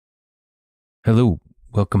Hello,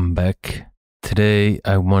 welcome back. Today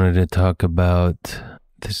I wanted to talk about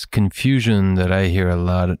this confusion that I hear a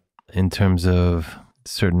lot in terms of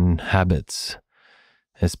certain habits,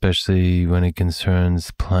 especially when it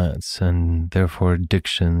concerns plants and therefore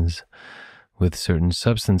addictions with certain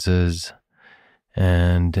substances,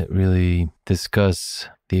 and really discuss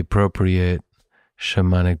the appropriate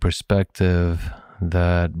shamanic perspective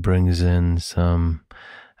that brings in some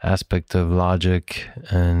aspect of logic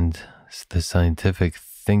and the scientific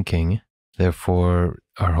thinking. Therefore,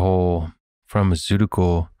 our whole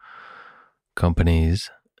pharmaceutical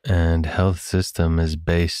companies and health system is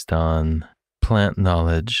based on plant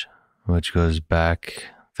knowledge, which goes back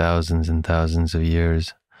thousands and thousands of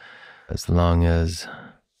years, as long as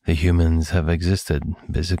the humans have existed,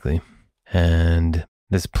 basically. And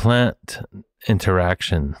this plant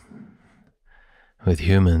interaction with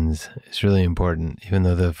humans is really important, even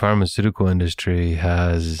though the pharmaceutical industry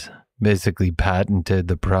has basically patented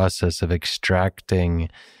the process of extracting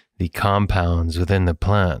the compounds within the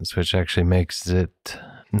plants, which actually makes it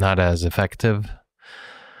not as effective.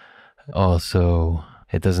 Also,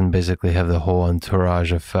 it doesn't basically have the whole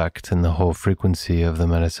entourage effect and the whole frequency of the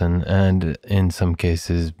medicine, and in some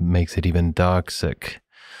cases makes it even toxic,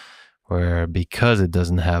 where because it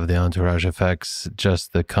doesn't have the entourage effects,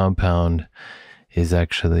 just the compound is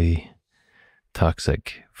actually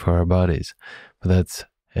toxic for our bodies. But that's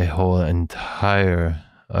a whole entire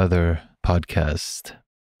other podcast.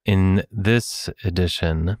 In this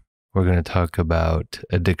edition, we're going to talk about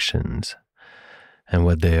addictions and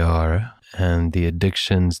what they are, and the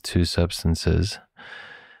addictions to substances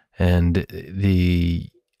and the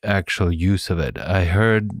actual use of it. I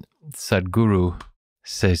heard Sadhguru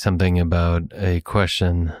say something about a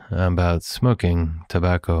question about smoking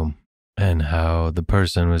tobacco and how the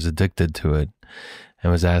person was addicted to it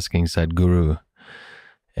and was asking Sadhguru.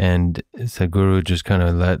 And Sadhguru just kind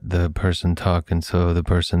of let the person talk. And so the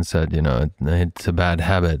person said, it's a bad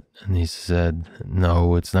habit. And he said,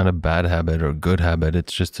 no, it's not a bad habit or good habit.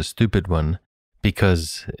 It's just a stupid one,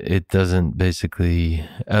 because it doesn't basically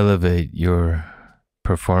elevate your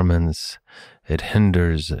performance. It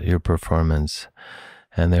hinders your performance.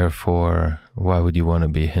 And therefore, why would you want to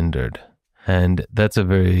be hindered? And that's a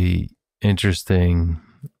very interesting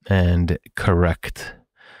and correct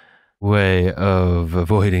way of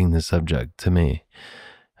avoiding the subject to me,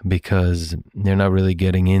 because you're not really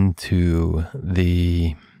getting into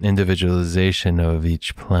the individualization of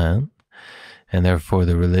each plant, and therefore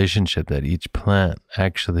the relationship that each plant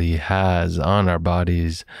actually has on our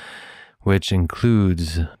bodies, which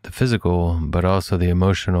includes the physical, but also the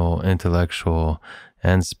emotional, intellectual,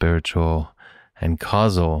 and spiritual and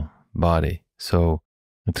causal body. So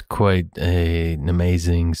it's quite an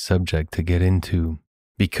amazing subject to get into,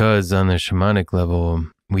 because on the shamanic level,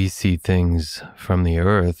 we see things from the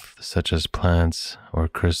earth, such as plants or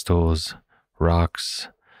crystals, rocks,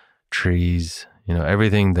 trees,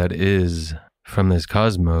 everything that is from this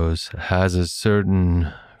cosmos has a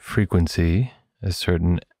certain frequency, a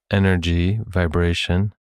certain energy,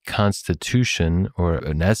 vibration, constitution, or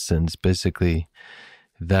an essence, basically,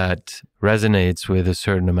 that resonates with a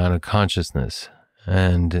certain amount of consciousness.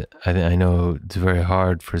 And I know it's very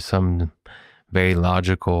hard for some very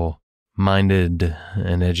logical minded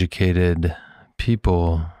and educated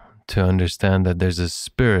people to understand that there's a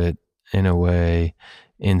spirit, in a way,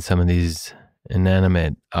 in some of these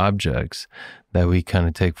inanimate objects that we kind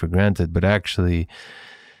of take for granted. But actually,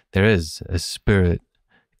 there is a spirit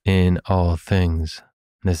in all things.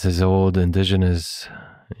 This is old indigenous,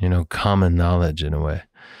 common knowledge in a way.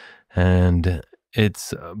 And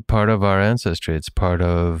it's part of our ancestry. It's part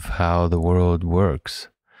of how the world works.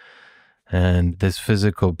 And this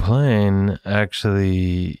physical plane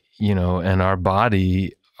actually, and our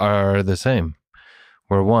body are the same.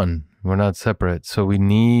 We're one. We're not separate. So we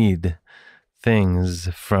need things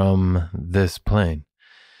from this plane.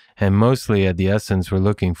 And mostly at the essence, we're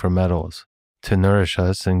looking for metals to nourish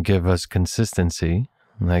us and give us consistency,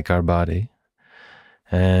 like our body.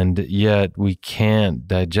 And yet we can't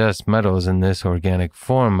digest metals in this organic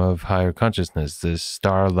form of higher consciousness, this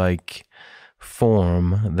star-like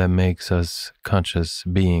form that makes us conscious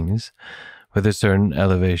beings with a certain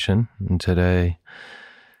elevation. And today,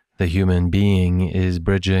 the human being is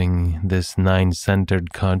bridging this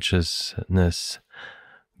nine-centered consciousness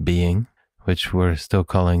being, which we're still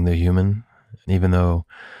calling the human, even though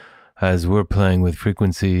as we're playing with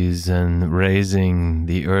frequencies and raising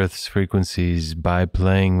the earth's frequencies by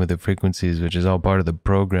playing with the frequencies, which is all part of the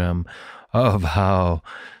program of how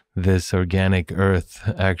this organic earth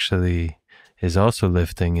actually is also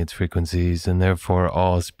lifting its frequencies, and therefore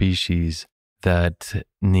all species that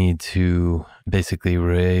need to basically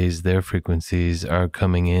raise their frequencies are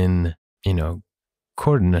coming in,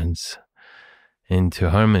 coordinates, into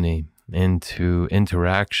harmony, into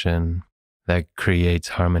interaction that creates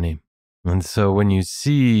harmony. And so when you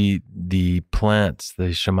see the plants, the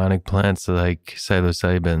shamanic plants like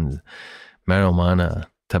psilocybin, marijuana,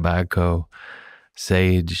 tobacco,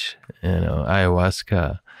 sage,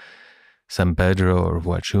 ayahuasca, San Pedro or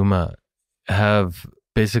Huachuma have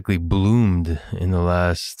basically bloomed in the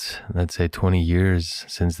last, let's say, 20 years,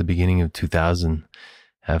 since the beginning of 2000,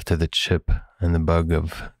 after the chip and the bug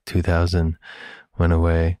of 2000 went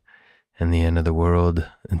away and the end of the world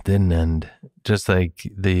didn't end. Just like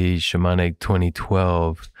the shamanic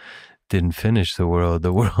 2012 didn't finish the world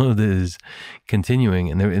is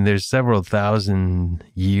continuing. And there's several thousand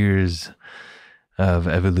years of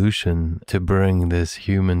evolution to bring this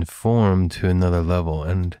human form to another level.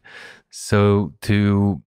 And so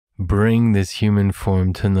to bring this human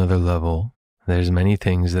form to another level, there's many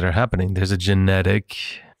things that are happening. There's a genetic,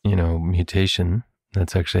 mutation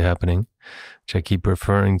that's actually happening, which I keep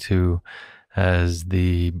referring to as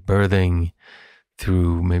the birthing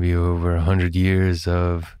through maybe over 100 years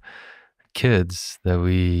of kids that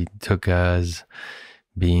we took as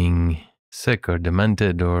being sick or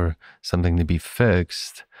demented or something to be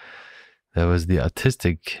fixed. That was the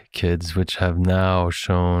autistic kids, which have now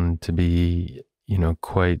shown to be,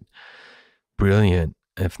 quite brilliant,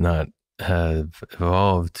 if not have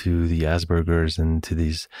evolved to the Asperger's and to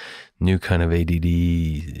these new kind of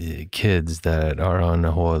ADD kids that are on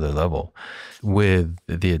a whole other level with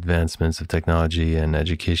the advancements of technology and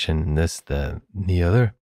education and this, that, and the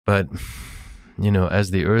other. But,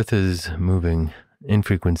 as the earth is moving in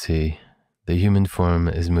frequency, the human form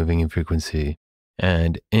is moving in frequency.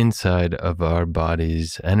 And inside of our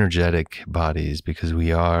bodies, energetic bodies, because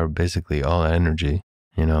we are basically all energy,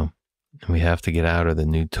 we have to get out of the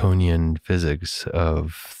Newtonian physics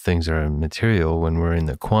of things that are material when we're in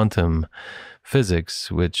the quantum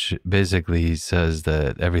physics, which basically says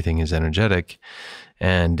that everything is energetic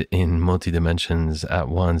and in multi-dimensions at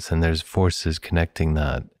once, and there's forces connecting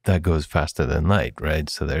that goes faster than light, right?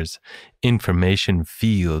 So there's information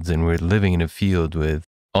fields, and we're living in a field with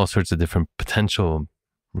all sorts of different potential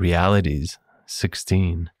realities,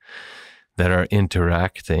 16, that are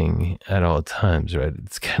interacting at all times, right?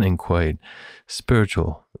 It's getting quite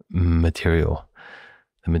spiritual, material,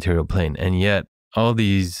 the material plane. And yet all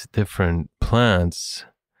these different plants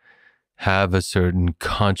have a certain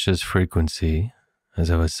conscious frequency, as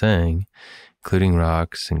I was saying, including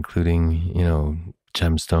rocks, including,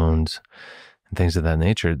 gemstones and things of that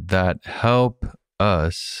nature that help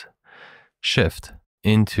us shift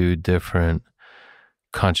into different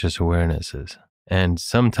conscious awarenesses. And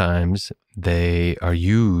sometimes they are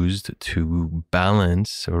used to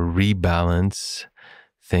balance or rebalance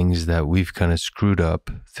things that we've kind of screwed up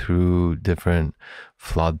through different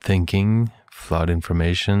flawed thinking, flawed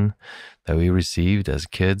information that we received as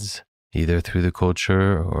kids, either through the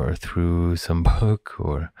culture or through some book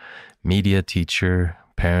or media, teacher,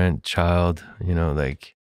 parent, child,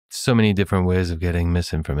 so many different ways of getting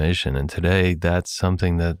misinformation. And today, that's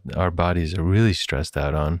something that our bodies are really stressed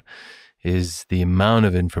out on, is the amount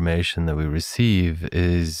of information that we receive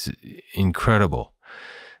is incredible.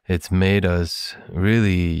 It's made us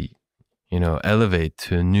really, elevate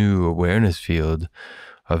to a new awareness field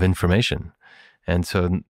of information. And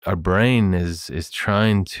so our brain is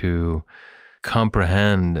trying to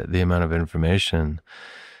comprehend the amount of information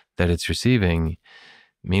that it's receiving.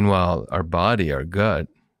 Meanwhile, our body, our gut,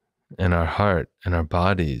 and our heart and our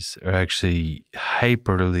bodies are actually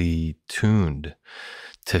hyperly tuned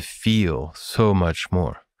to feel so much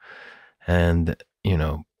more. And,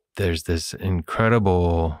 there's this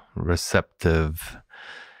incredible receptive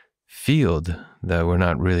field that we're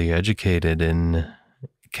not really educated in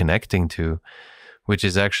connecting to, which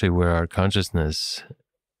is actually where our consciousness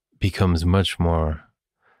becomes much more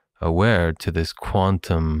aware to this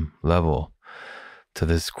quantum level, to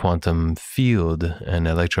this quantum field and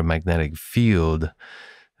electromagnetic field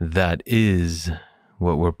that is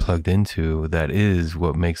what we're plugged into, that is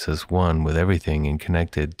what makes us one with everything and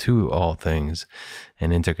connected to all things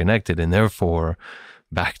and interconnected. And therefore,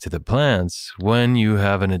 back to the plants, when you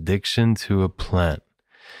have an addiction to a plant,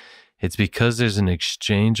 it's because there's an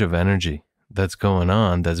exchange of energy that's going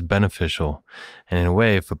on that's beneficial. And in a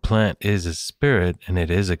way, if a plant is a spirit and it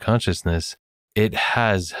is a consciousness, it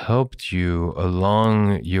has helped you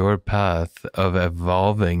along your path of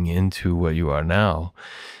evolving into what you are now.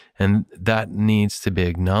 And that needs to be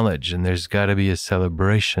acknowledged. And there's got to be a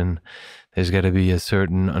celebration. There's got to be a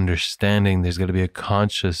certain understanding. There's got to be a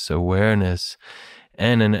conscious awareness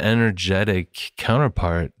and an energetic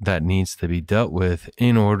counterpart that needs to be dealt with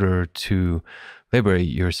in order to liberate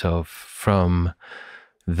yourself from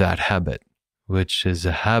that habit, which is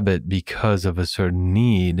a habit because of a certain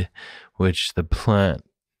need, which the plant,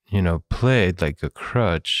 played like a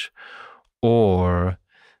crutch or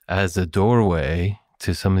as a doorway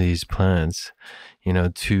to some of these plants,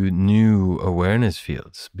 to new awareness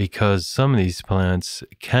fields, because some of these plants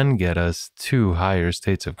can get us to higher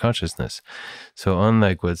states of consciousness. So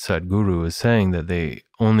unlike what Sadhguru was saying, that they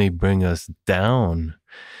only bring us down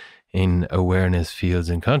in awareness fields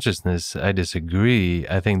and consciousness, I disagree.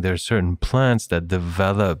 I think there are certain plants that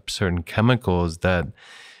develop certain chemicals that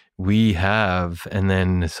we have, and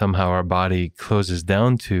then somehow our body closes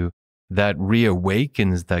down to, that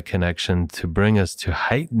reawakens that connection to bring us to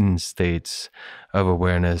heightened states of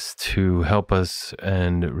awareness, to help us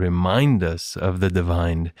and remind us of the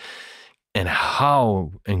divine and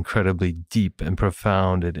how incredibly deep and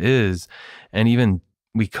profound it is. And even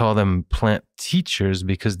we call them plant teachers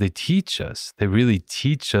because they teach us. They really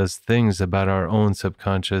teach us things about our own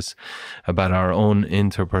subconscious, about our own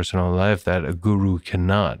interpersonal life that a guru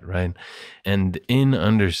cannot, right? And in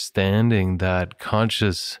understanding that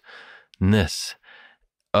consciousness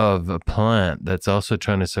of a plant that's also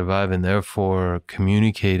trying to survive, and therefore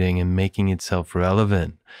communicating and making itself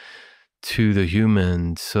relevant to the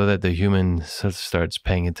human, so that the human starts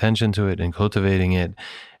paying attention to it and cultivating it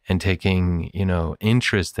and taking,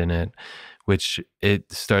 interest in it, which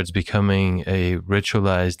it starts becoming a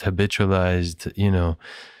ritualized, habitualized,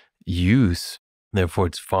 use. Therefore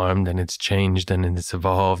it's farmed and it's changed and it's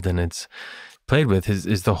evolved and it's played with,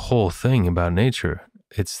 is the whole thing about nature.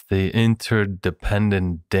 It's the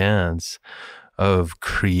interdependent dance of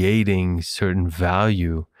creating certain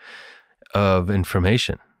value of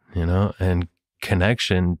information, and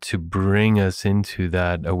connection to bring us into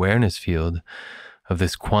that awareness field of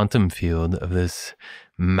this quantum field, of this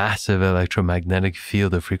massive electromagnetic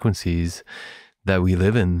field of frequencies that we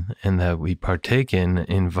live in and that we partake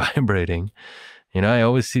in vibrating. I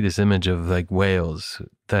always see this image of like whales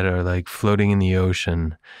that are like floating in the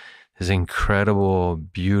ocean, this incredible,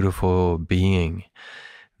 beautiful being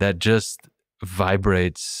that just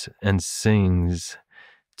vibrates and sings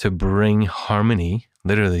to bring harmony,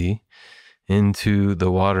 literally, into the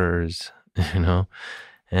waters,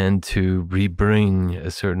 and to rebring a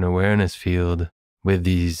certain awareness field with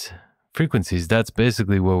these frequencies. That's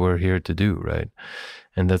basically what we're here to do, right?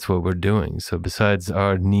 And that's what we're doing. So besides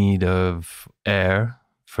our need of air,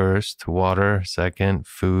 first, water, second,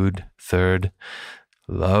 food, third,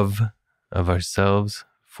 love of ourselves,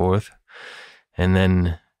 fourth, and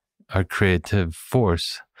then our creative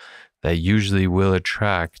force that usually will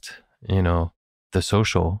attract, the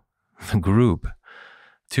social, the group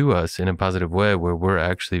to us in a positive way, where we're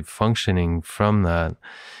actually functioning from that.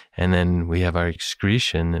 And then we have our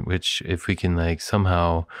excretion, which if we can like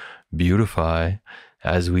somehow beautify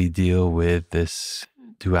as we deal with this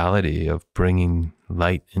duality of bringing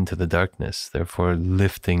light into the darkness, therefore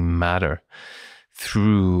lifting matter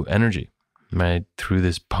through energy, right? Through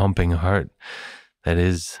this pumping heart that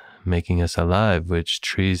is making us alive, which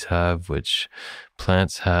trees have, which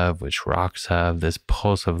plants have, which rocks have, this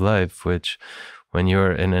pulse of life, which when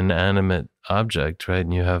you're an inanimate object, right,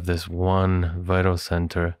 and you have this one vital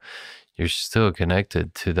center, you're still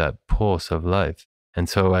connected to that pulse of life. And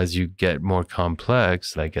so as you get more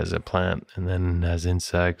complex, like as a plant, and then as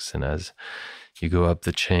insects, and as you go up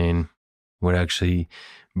the chain, we're actually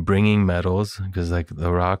bringing metals, because like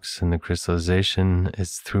the rocks and the crystallization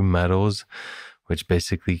is through metals, which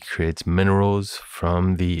basically creates minerals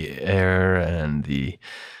from the air and the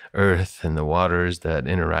earth and the waters that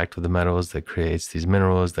interact with the metals, that creates these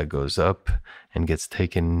minerals that goes up and gets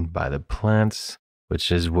taken by the plants,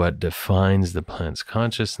 which is what defines the plant's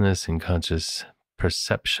consciousness and conscious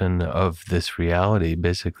perception of this reality,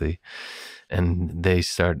 basically. And they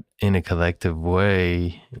start in a collective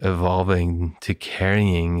way evolving to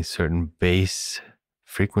carrying certain base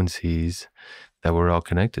frequencies that we're all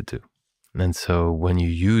connected to. And so when you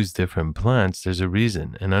use different plants, there's a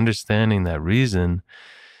reason, and understanding that reason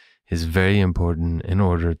is very important in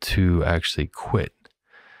order to actually quit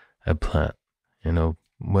a plant.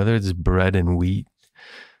 Whether it's bread and wheat,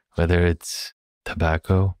 whether it's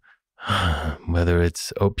tobacco, whether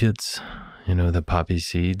it's opiates, the poppy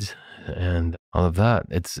seeds and all of that,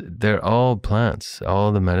 they're all plants.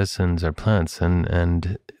 All the medicines are plants,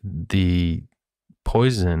 and the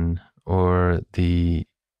poison or the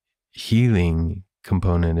healing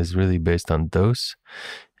component is really based on dose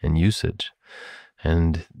and usage.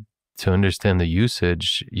 And to understand the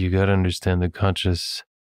usage, you got to understand the conscious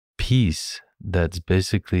piece that's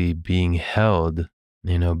basically being held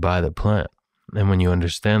by the plant. And when you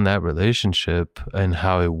understand that relationship and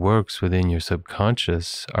how it works within your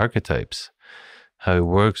subconscious archetypes, how it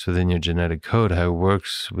works within your genetic code, how it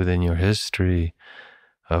works within your history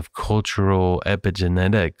of cultural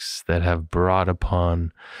epigenetics that have brought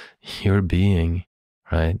upon your being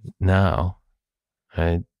right now,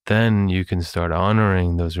 right? Then you can start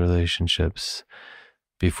honoring those relationships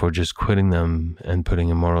before just quitting them and putting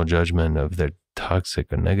a moral judgment of they're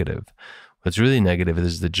toxic or negative. What's really negative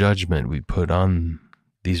is the judgment we put on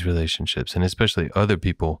these relationships, and especially other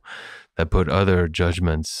people that put other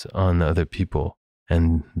judgments on other people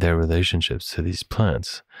and their relationships to these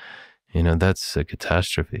plants. That's a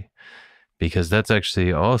catastrophe, because that's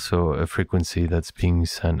actually also a frequency that's being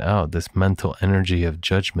sent out, this mental energy of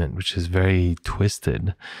judgment, which is very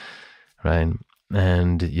twisted, right?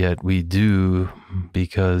 And yet we do,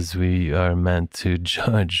 because we are meant to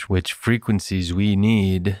judge which frequencies we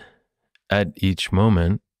need at each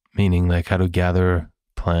moment, meaning like how to gather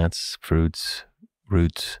plants, fruits,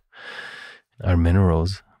 roots, our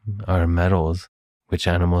minerals, our metals, which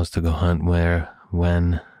animals to go hunt where,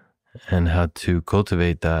 when, and how to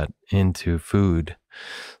cultivate that into food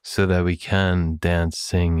so that we can dance,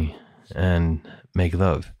 sing, and make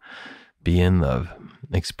love, be in love,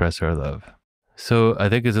 express our love. So I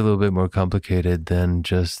think it's a little bit more complicated than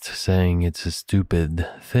just saying it's a stupid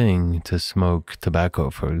thing to smoke tobacco,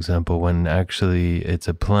 for example, when actually it's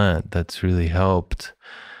a plant that's really helped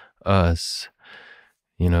us,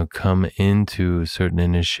 come into certain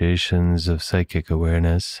initiations of psychic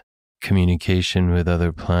awareness, communication with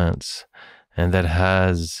other plants, and that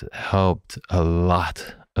has helped a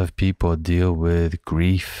lot of people deal with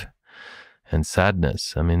grief and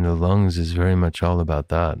sadness. I mean, the lungs is very much all about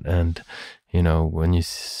that. And when you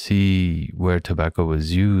see where tobacco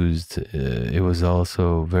was used, it was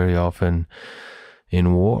also very often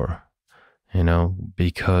in war,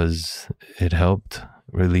 because it helped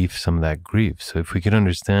relieve some of that grief. So if we could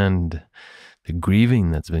understand the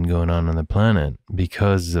grieving that's been going on the planet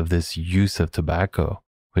because of this use of tobacco,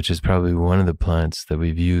 which is probably one of the plants that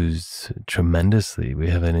we've used tremendously. We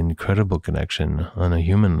have an incredible connection on a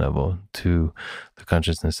human level to the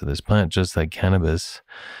consciousness of this plant, just like cannabis,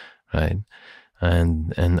 right?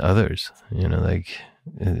 And others,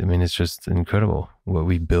 it's just incredible what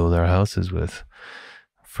we build our houses with.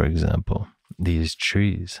 For example, these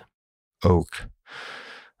trees, oak,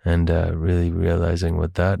 and really realizing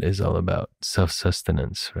what that is all about,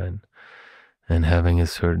 self-sustenance, right? And having a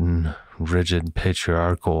certain rigid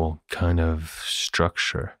patriarchal kind of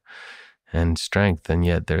structure and strength. And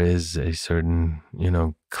yet there is a certain,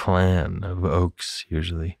 clan of oaks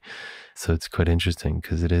usually. So it's quite interesting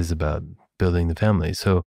because it is about building the family.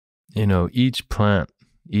 So, each plant,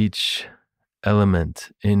 each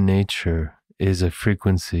element in nature is a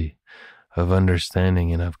frequency of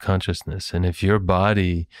understanding and of consciousness. And if your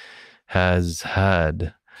body has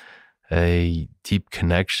had a deep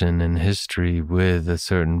connection and history with a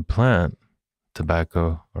certain plant,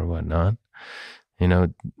 tobacco or whatnot,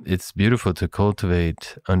 it's beautiful to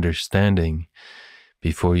cultivate understanding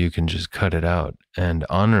before you can just cut it out, and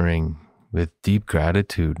honoring with deep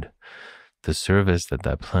gratitude the service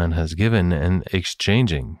that plant has given, and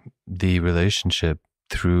exchanging the relationship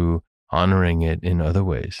through honoring it in other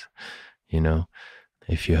ways.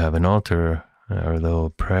 If you have an altar or a little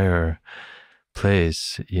prayer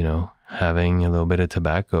place, having a little bit of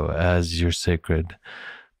tobacco as your sacred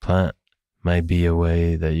plant might be a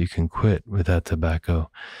way that you can quit without tobacco,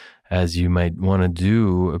 as you might want to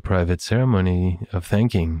do a private ceremony of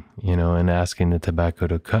thanking, and asking the tobacco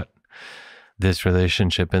to cut this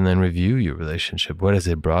relationship, and then review your relationship. What has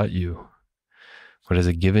it brought you? What has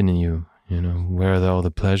it given you? Where are all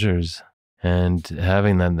the pleasures? And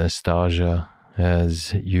having that nostalgia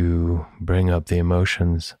as you bring up the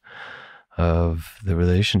emotions of the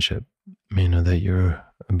relationship, that you're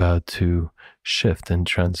about to shift and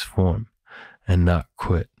transform and not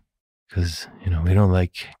quit, because, we don't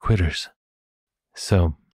like quitters.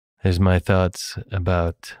 So there's my thoughts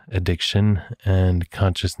about addiction and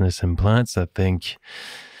consciousness in plants. I think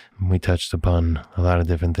we touched upon a lot of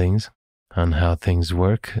different things on how things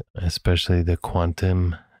work, especially the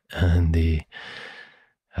quantum and the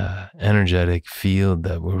energetic field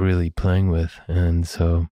that we're really playing with. And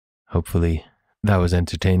so hopefully that was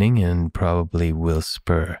entertaining and probably will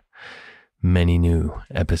spur many new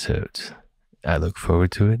episodes. I look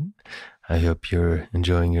forward to it. I hope you're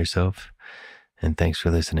enjoying yourself, and thanks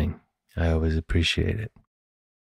for listening. I always appreciate it.